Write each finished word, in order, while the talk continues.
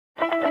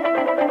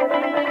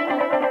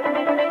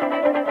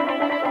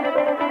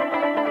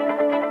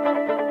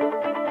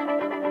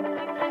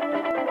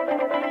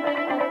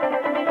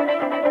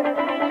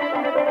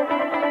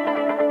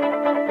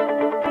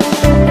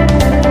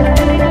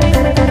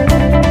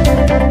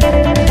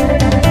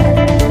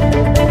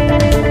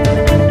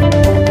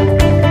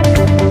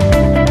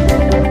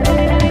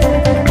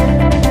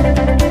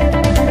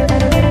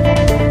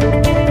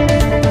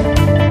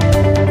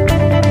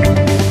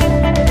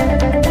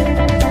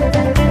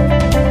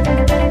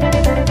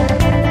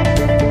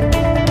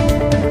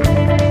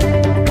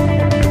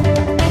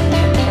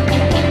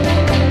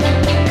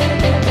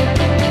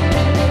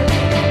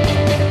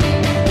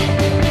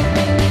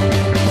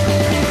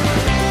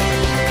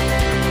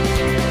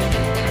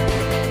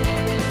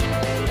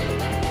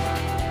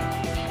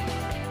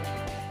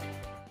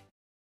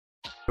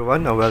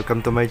Everyone,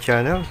 welcome to my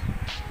channel.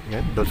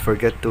 Ayan, don't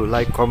forget to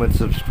like, comment,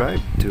 subscribe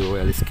to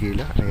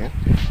Lescolton. Ayan.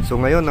 So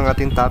ngayon ang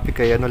ating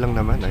topic ay ano lang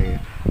naman ay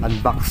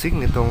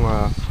unboxing nitong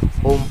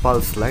home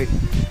pulse light.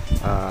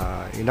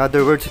 In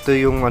other words, ito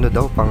yung ano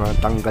daw pang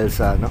tanggal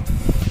sa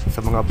sa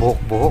mga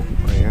buhok-buhok.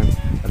 Ayan.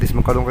 At least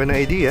magkaroon kayo ng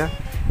idea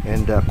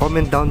and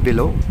comment down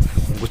below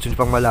kung gusto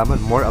niyo pang malaman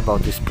more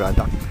about this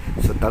product.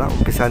 So tara,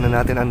 umpisa na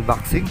natin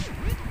unboxing.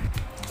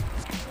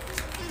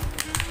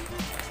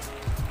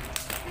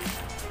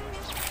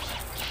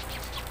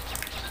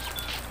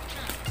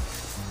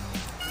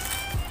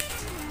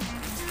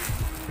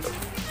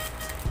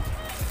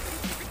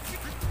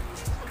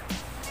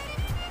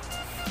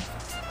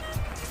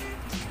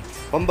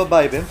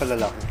 Pambabae ba yun?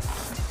 Palalaki?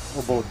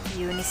 O both?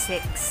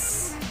 Unisex.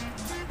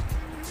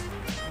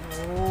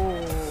 Oh.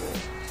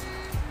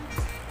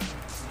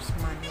 Sa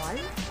manual.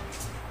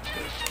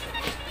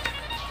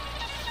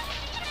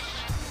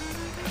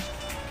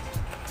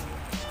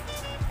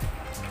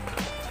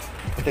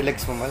 Ito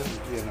legs mo mal?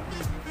 Yun o.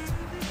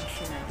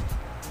 Optional.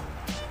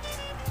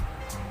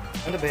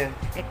 Ano ba yan?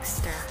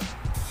 Extra.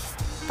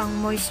 Pang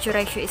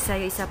moisturize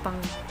yung isa pang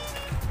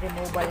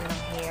removal ng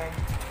hair.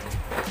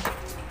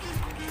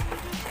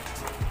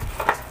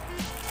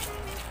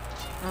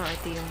 Oh,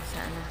 ito yung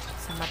sa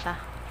mata.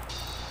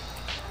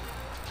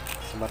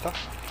 Sa mata?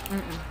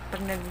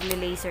 Pag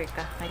nagle-laser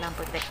ka, kailangan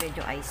protected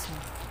yung eyes mo.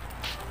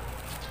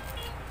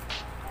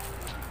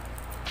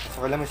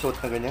 So kailangan may suot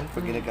na ganyan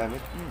pag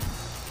ginagamit?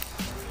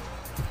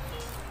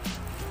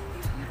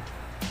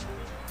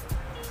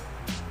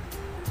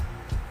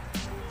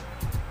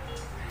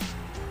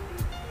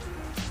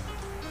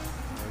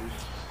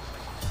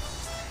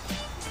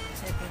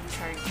 So, ito yung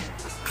charger.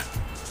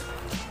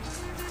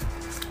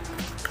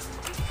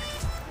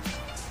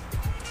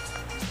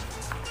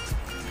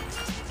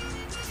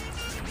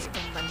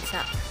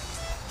 Bansa.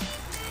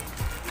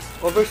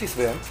 Overseas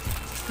ba yan?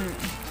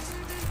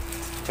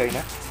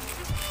 China?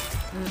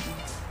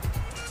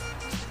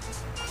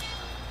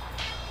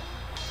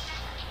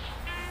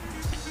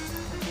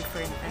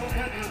 Different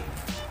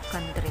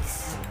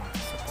countries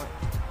support.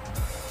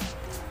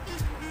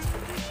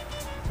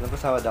 Ano ba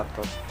sa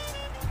adapter?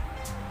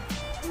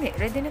 Hindi,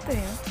 ready na to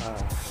yun.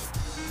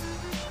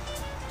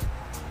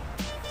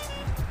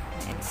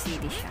 May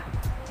LCD siya.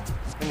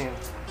 Ano yun?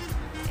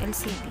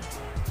 LCD.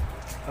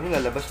 Ano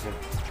lalabas din?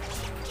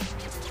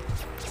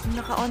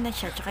 Naka-on na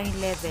siya, tsaka yung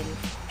level.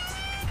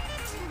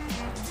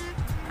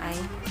 Ay,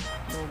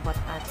 lobat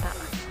ata.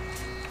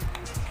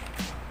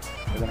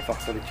 Walang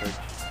factory charge.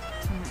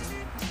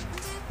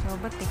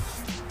 Lobat eh.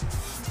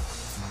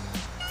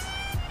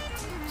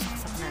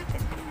 Saksak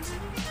natin.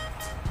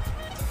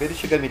 Pwede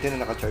siya gamitin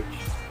na naka-charge.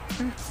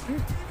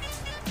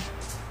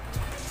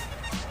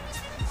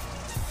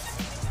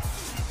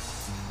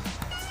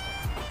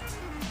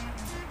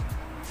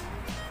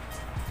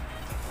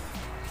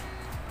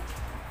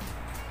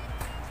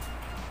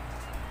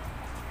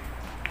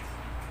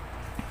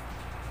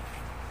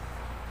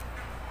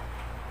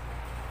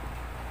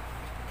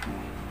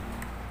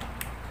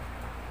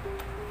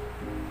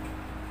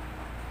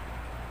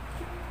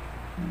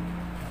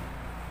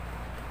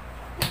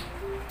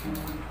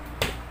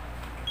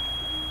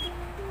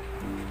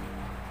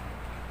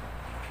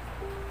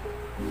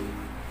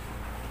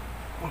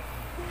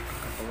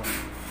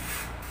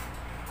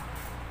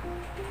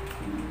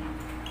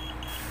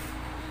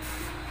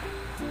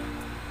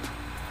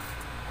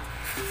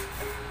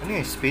 Ano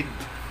yung speed?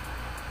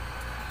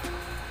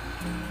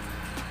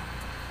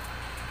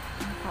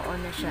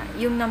 Naka-on na siya.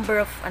 Yung number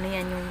of,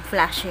 yung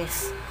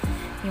flashes.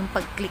 Yung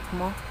pag-click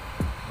mo.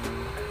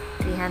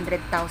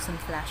 300,000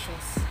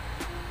 flashes.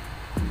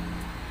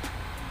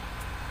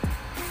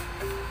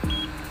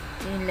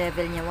 Yung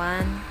level niya.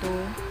 1, 2,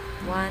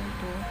 1,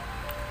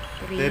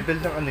 2, 3. Level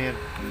ng ano yan?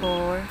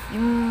 4.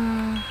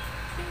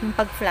 Yung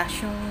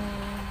pag-flash, yung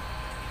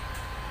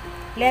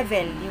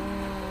level, yung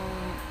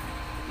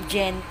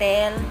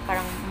gentle,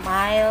 parang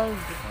mild,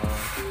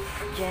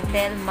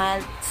 gentle,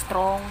 mild,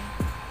 strong.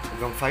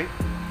 Hanggang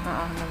 5?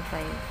 Oo, hanggang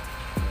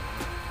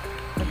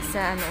 5. Pag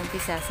sa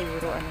umpisa,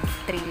 siguro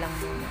 3 lang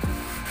muna.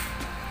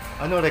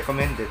 Ano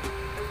recommended?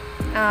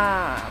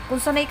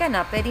 Kung sanay ka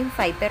na, pwedeng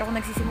 5. Pero kung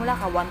nagsisimula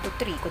ka, 1 to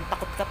 3. Kung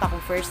takot ka pa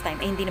kung first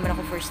time, hindi naman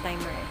ako first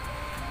timer eh.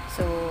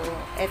 So,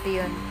 eto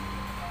yun.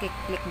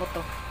 Click mo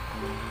to.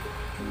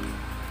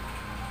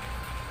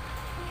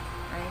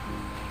 Ay.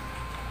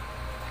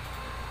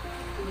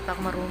 Hindi pa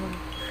ako marunong.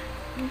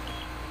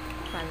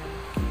 Pala.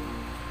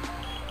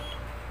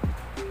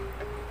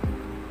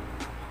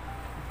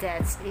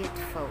 That's it,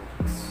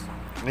 folks.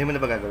 Ngayon mo na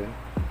ba gagawin?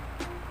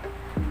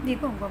 Hindi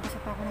ko, magbabasa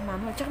pa ako ng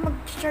manual. Tsaka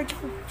mag-charge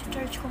ako.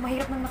 Charge ko.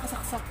 Mahirap nang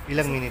nakasaksak.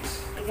 Ilang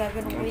minutes?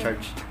 Igagano ko yan.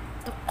 Charge?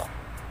 Tuk.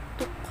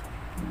 Tuk.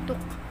 Tuk.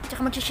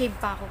 Tsaka mag-shave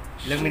pa ako.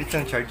 Ilang minutes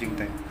ang charging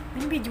time?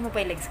 May video mo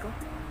pa yung legs ko?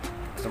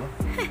 Gusto mo?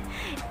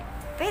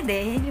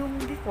 Pwede. Yung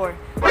before.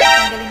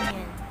 Tanggalin mo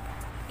yan.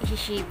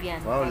 I-shave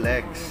yan. Wow,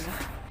 legs.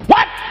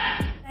 What?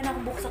 Ano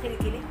akong buhok sa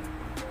kilikili?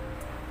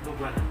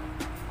 Lugwa na.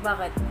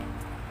 Bakit?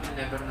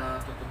 Never na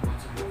tutubuan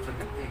sa buhok sa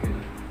ganti.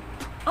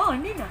 Oo,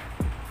 hindi na.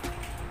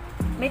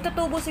 May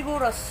tutubo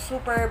siguro,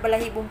 super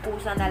balahibong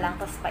pusa na lang,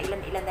 tapos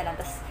pailan-ilan na lang,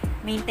 tapos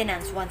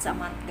maintenance once a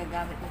month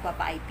gagamit,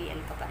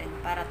 magpapa-IPL ka pa rin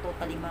para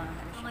totally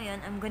mahanap. So,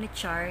 ngayon, I'm gonna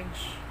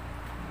charge.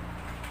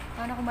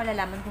 Paano ko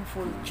malalaman kung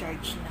full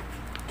charge na?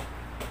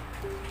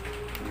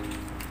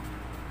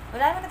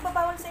 Wala naman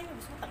nagbabawal sa inyo.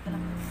 Gusto mo takta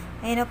lang.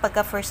 Ayun o,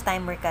 pagka first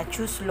timer ka,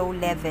 choose low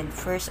level,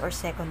 first or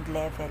second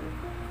level.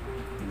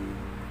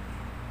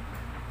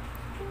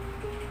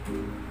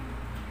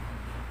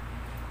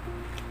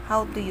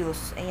 How to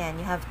use? Ayan,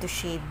 you have to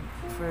shave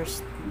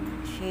first.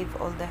 Shave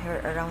all the hair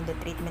around the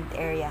treatment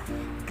area.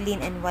 Clean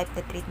and wipe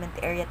the treatment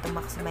area to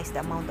maximize the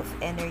amount of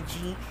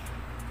energy.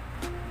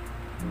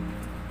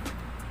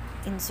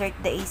 Insert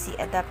the AC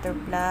adapter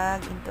plug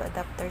into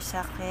adapter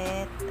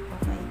socket.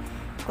 Okay.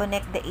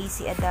 Connect the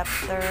AC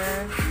adapter.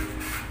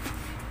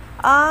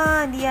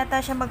 Hindi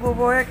yata siya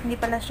magwo-work. Hindi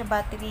pala siya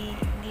battery.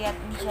 Hindi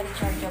siya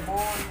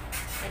rechargeable.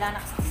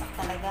 Kailangan nakasaksak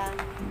talaga.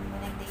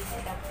 Connect the AC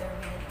adapter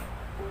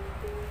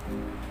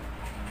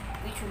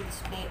which will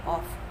display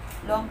off.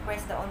 Long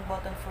press the on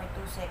button for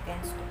 2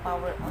 seconds to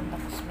power on the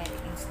cosmetic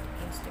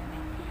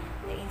instrument.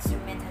 The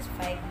instrument has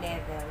 5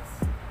 levels.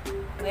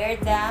 Wear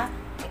the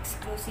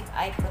exclusive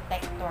eye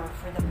protector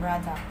for the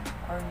product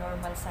or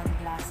normal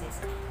sunglasses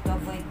to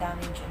avoid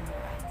damage on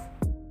your eyes.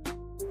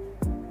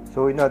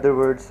 So in other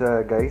words,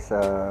 guys,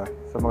 sa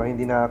mga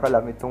hindi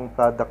nakakalam, itong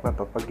product na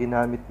to, pag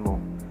ginamit mo,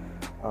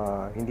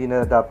 hindi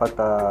na dapat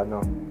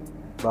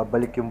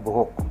babalik yung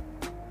buhok.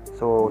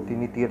 So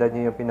tinitira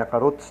niya yung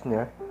pinaka-roots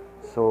niya.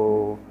 So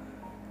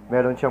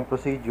meron siyang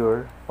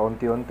procedure,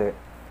 paunti-unti,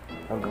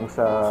 hanggang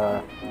sa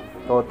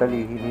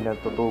totally hindi na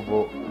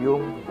tutubo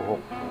yung buhok.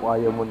 Kung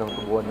ayaw mo nang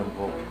tubuan ng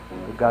buhok,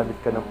 gagamit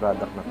ka ng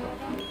product na to.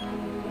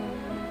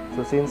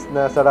 So since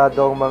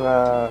nasarado ang mga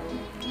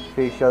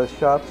facial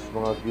shops,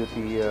 mga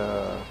beauty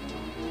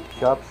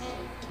shops,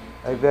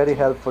 ay very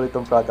helpful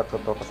itong product na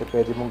to kasi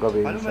pwede mong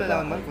gawin Paano sa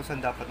malalaman bahay. kung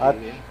saan dapat At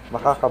bilhin?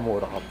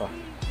 makakamura ka pa.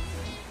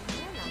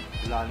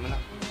 Hulaan mo na.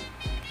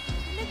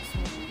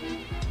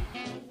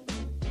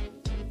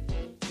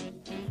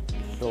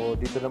 So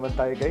dito naman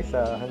tayo guys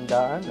sa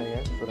handaan.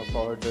 Ayan. So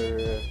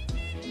nagpa-order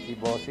si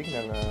Bossing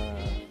ng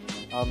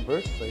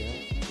Ambers.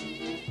 Ayan.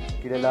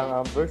 Kilala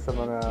ang Ambers sa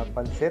mga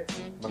pansit,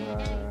 mga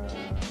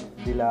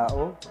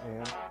dilao.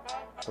 Ayan.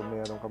 So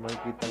meron ka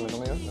makikita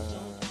ngayon.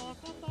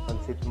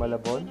 Pansit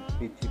Malabon,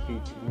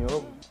 pichi-pichi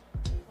nyog,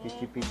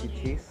 pichi-pichi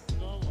cheese,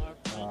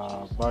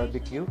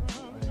 barbecue.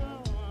 Ayan.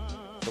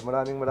 So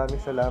maraming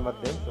salamat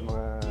din sa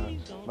mga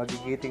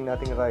magigiting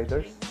nating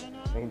riders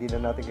na hindi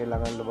na natin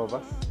kailangan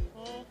lumabas.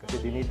 Kasi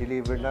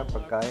dinideliver na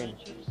pagkain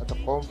at the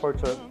comfort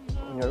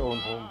in your own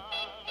home.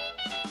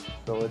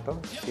 So ito,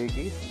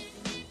 Shaggy's,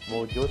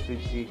 Mojo's with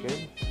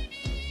chicken.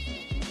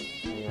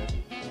 Ayan.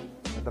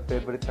 At ang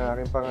favorite ng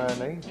aking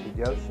panganay, si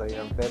Jels, ay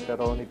ang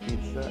pepperoni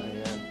pizza.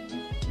 Ayan.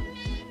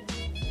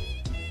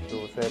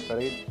 So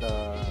separate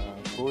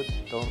food.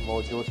 Ito,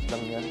 Mojo's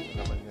lang yan.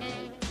 Naman yan.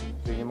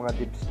 So yun yung mga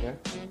dips niya.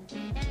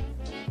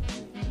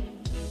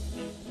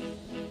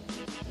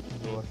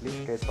 So at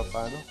least kahit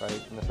papano,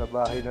 kahit nasa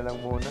bahay na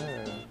lang muna,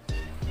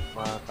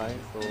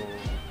 makakain. So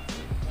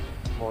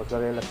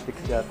mozzarella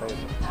sticks yata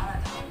yun.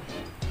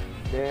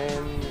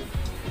 Then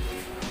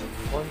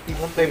konti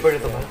Anong flavor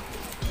nito ba?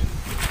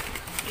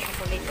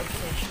 Chocolate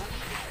obsession.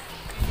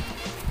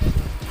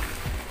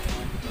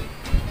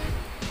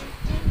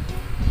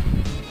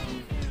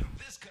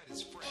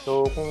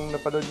 So kung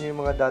napanood niyo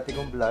yung mga dati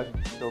kong vlog,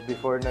 so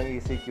before ng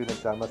ECQ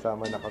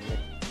nagsama-sama na kami.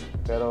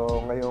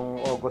 Pero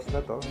ngayong August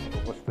na to,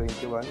 August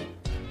 21,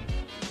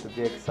 to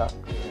be exact,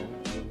 ayan,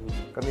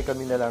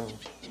 kami na lang.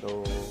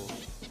 So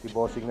si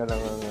Bossing na lang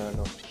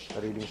ang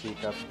sariling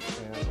sikap.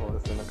 Ayan,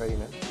 oras na ng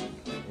kainan.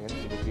 Ayan,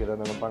 sinitira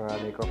na ng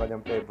panganay ko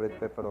kanyang favorite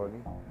pepperoni.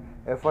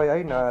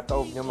 FYI,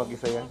 nataob niya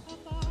mag-isa yan.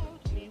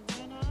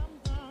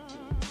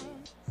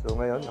 So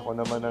ngayon, ako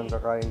naman ang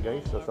kakain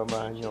guys. So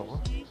samahan niyo ako.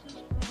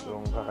 So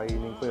ang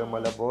kakainin ko yung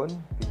Malabon,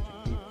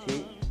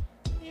 pichi-pichi.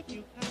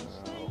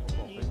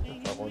 Okay,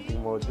 sa konting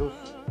Mojos.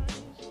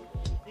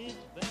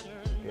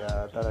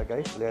 Kaya tara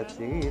guys, let's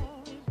eat.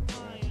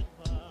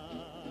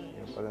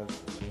 Ayan pala.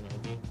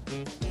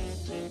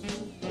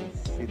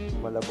 Sit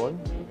Malabon.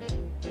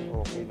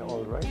 Okay na,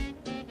 alright.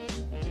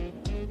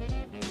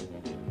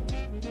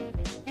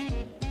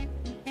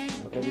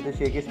 Okay, dito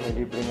Shakey's, may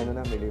libreng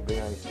may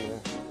libreng ice tea na.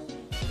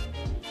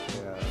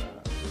 Kaya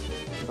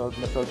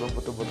solve ang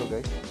buto-buto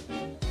guys.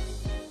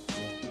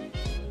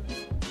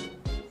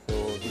 So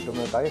dito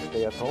muna tayo,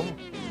 stay at home.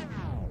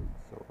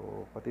 So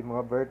pati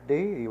mga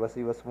birthday,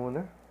 iwas-iwas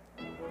muna.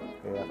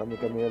 Kaya kami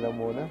na lang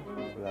muna.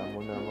 Wala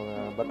muna mga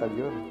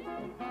batalyon.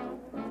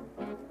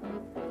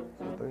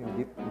 So ito yung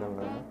dip ng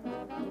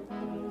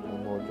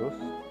Mojos.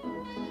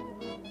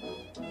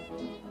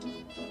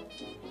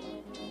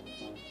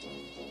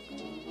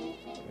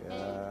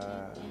 Kaya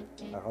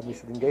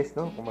nakamiss din guys,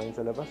 no? Kumain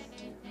sa labas.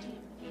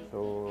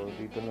 So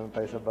dito na lang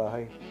tayo sa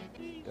bahay.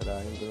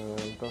 Tirahin ko na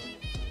lang ito.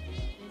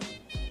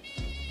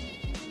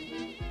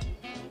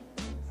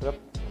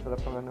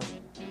 Sarap ang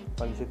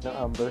pansit ng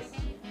Ambers.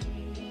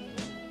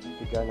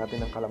 Bigyan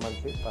natin ng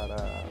kalamansi para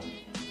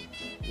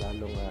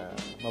lalong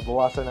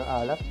mabawasan ng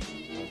alat,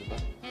 diba?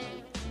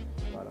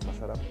 Para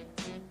masarap.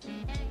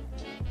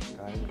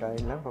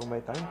 Kain lang pag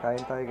may time.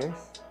 Kain tayo,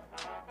 guys.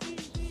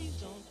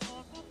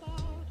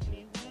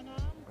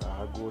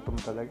 Gutom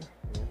talaga.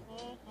 Ayan.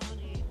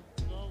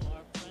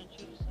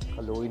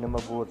 Kaluin na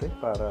mabuti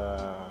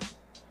para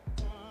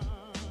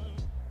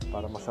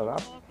masarap.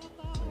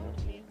 Ayan.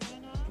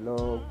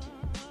 Itlog,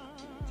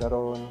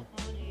 charon,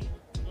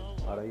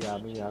 para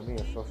yummy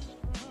yung sauce,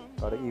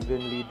 para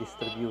evenly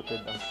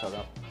distributed ang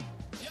sarap.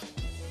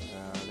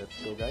 Let's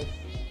go, guys.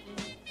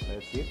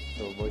 Let's eat.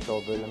 So voice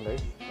over lang,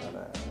 guys,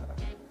 para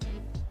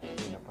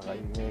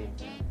napakaingay.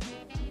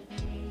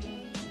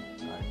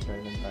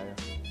 Kain lang tayo.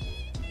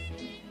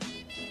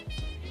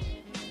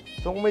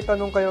 So kung may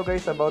tanong kayo,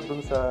 guys, about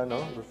dun sa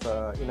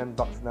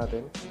in-unbox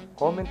natin,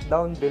 comment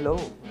down below.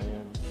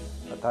 Ayan.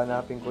 At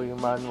hanapin ko yung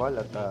manual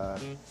at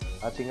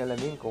ating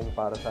alamin kung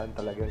para saan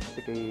talaga.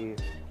 Kasi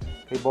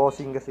kay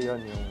bossing kasi yon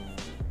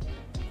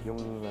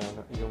yung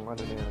ano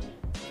na yan.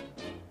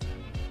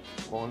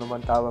 Kung ano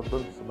man tawag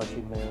dun sa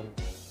machine na yun,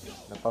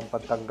 na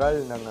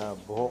pampatanggal ng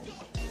buhok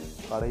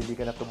para hindi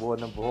ka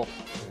natubuhan ng buhok.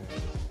 Ayan.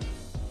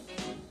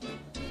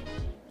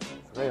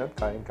 So ngayon,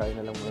 kain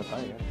na lang muna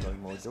tayo. Ayan,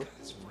 mojos.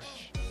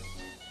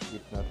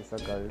 Dip natin sa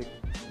garlic.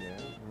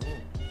 Yan.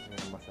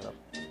 Yan, masarap.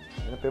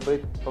 Yan ang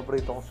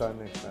paborito ko sa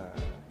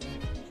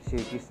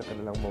shaky sa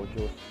kanilang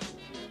mojos.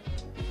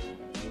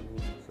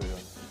 So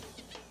yun.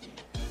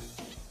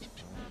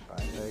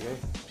 Kain tayo,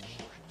 guys.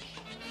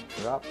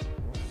 Sarap.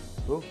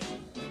 Go.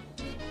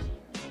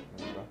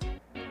 Diba?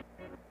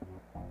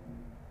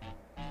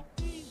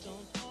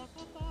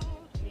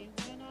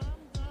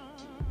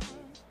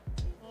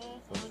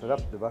 So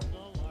sarap, diba?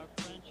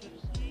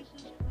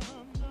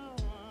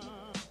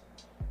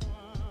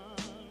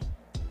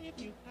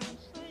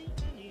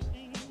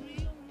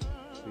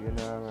 Yun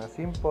ang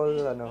simple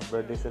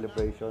birthday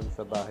celebration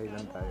sa bahay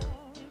lang tayo.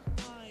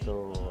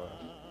 So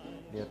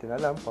hindi natin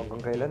alam kung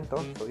hanggang kailan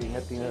to. So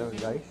ingat din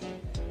guys.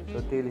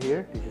 So till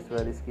here, this is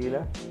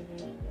Lescolton.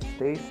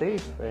 Stay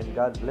safe and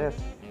God bless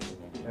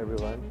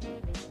everyone.